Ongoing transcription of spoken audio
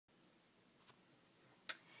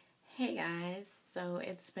Hey guys, so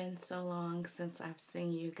it's been so long since I've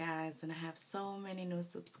seen you guys and I have so many new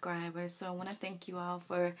subscribers, so I want to thank you all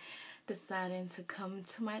for deciding to come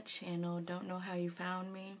to my channel. Don't know how you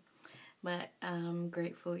found me, but I'm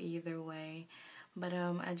grateful either way. But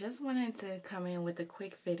I just wanted to come in with a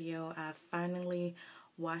quick video. I finally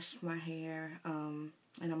washed my hair and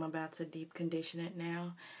I'm about to deep condition it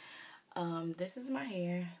now. This is my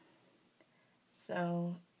hair,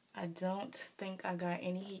 so I don't think I got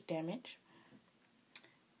any heat damage.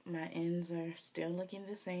 My ends are still looking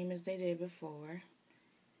the same as they did before.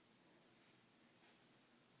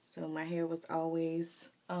 So my hair was always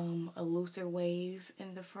a looser wave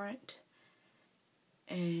in the front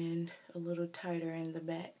and a little tighter in the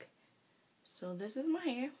back. So this is my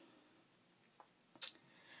hair.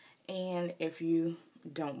 And if you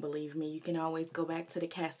don't believe me, you can always go back to the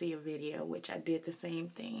Cassia video, which I did the same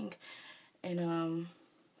thing. And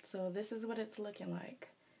so this is what it's looking like.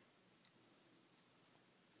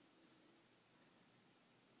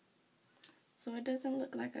 So it doesn't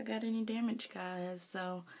look like I got any damage, guys.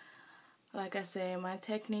 So like I said, my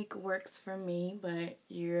technique works for me, but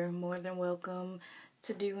you're more than welcome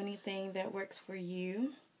to do anything that works for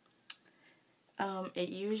you. It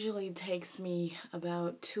usually takes me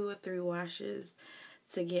about 2 or 3 washes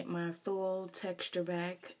to get my full texture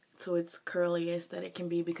back to its curliest that it can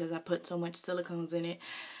be because I put so much silicones in it.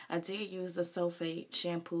 I did use a sulfate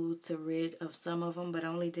shampoo to rid of some of them, but I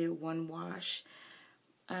only did 1 wash.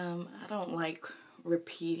 I don't like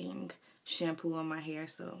repeating shampoo on my hair,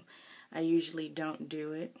 so I usually don't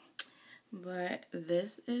do it. But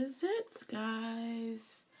this is it, guys.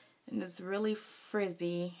 And it's really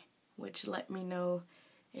frizzy, which let me know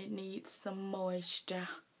it needs some moisture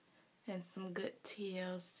and some good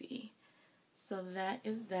TLC. So that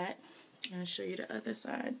is that. I'll show you the other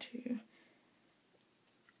side too.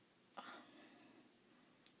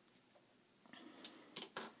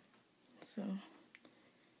 So,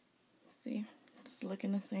 see, it's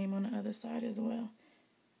looking the same on the other side as well.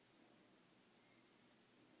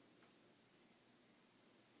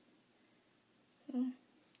 So,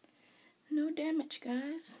 no damage,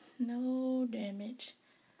 guys. No damage.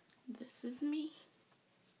 This is me.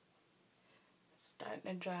 It's starting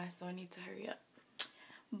to dry, so I need to hurry up.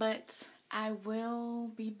 But I will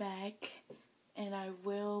be back, and I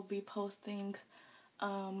will be posting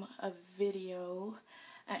a video.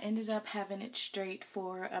 I ended up having it straight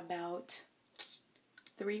for about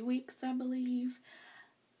 3 weeks, I believe.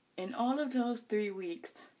 In all of those 3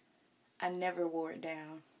 weeks, I never wore it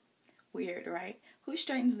down. Weird, right? Who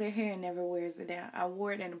straightens their hair and never wears it down? I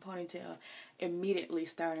wore it in a ponytail immediately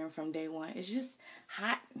starting from day one. It's just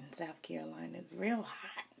hot in South Carolina. It's real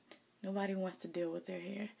hot. Nobody wants to deal with their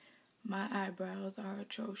hair. My eyebrows are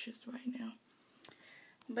atrocious right now.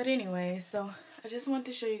 But anyway, so I just want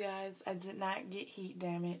to show you guys I did not get heat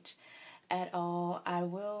damage at all. I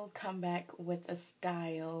will come back with a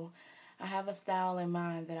style. I have a style in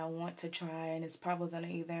mind that I want to try, and it's probably going to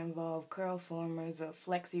either involve curl formers or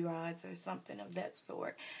flexi rods or something of that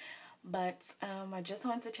sort. But I just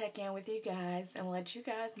wanted to check in with you guys and let you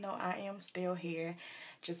guys know I am still here,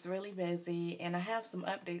 just really busy, and I have some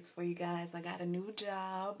updates for you guys. I got a new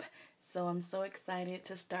job, so I'm so excited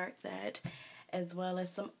to start that, as well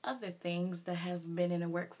as some other things that have been in the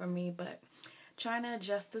work for me, but trying to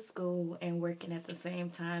adjust to school and working at the same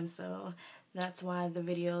time, so that's why the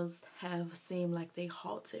videos have seemed like they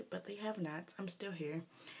halted, but they have not. I'm still here.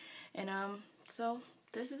 And so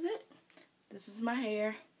this is it. This is my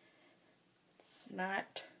hair. It's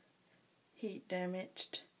not heat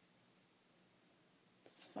damaged.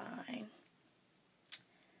 It's fine.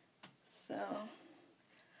 So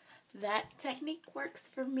that technique works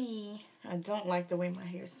for me. I don't like the way my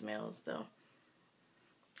hair smells though.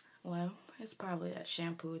 Well, it's probably that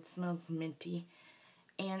shampoo. It smells minty.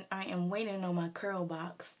 And I am waiting on my curl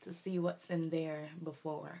box to see what's in there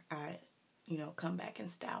before I, come back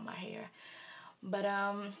and style my hair. But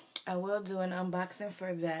I will do an unboxing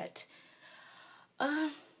for that.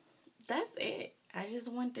 That's it. I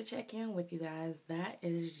just wanted to check in with you guys. That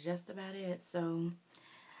is just about it. So,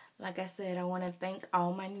 like I said, I want to thank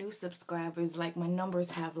all my new subscribers. Like, my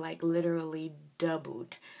numbers have, literally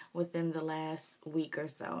doubled within the last week or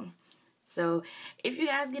so. So, if you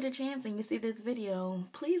guys get a chance and you see this video,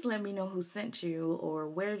 please let me know who sent you or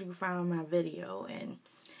where you found my video and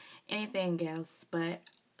anything else. But,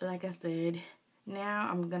 like I said, now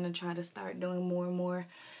I'm going to try to start doing more and more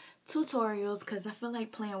tutorials because I feel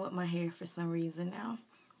like playing with my hair for some reason now.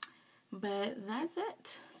 But that's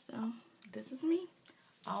it. So, this is me.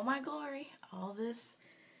 All my glory. All this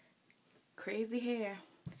crazy hair.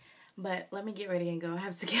 But let me get ready and go. I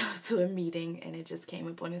have to go to a meeting and it just came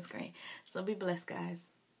up on the screen. So be blessed,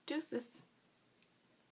 guys. Deuces.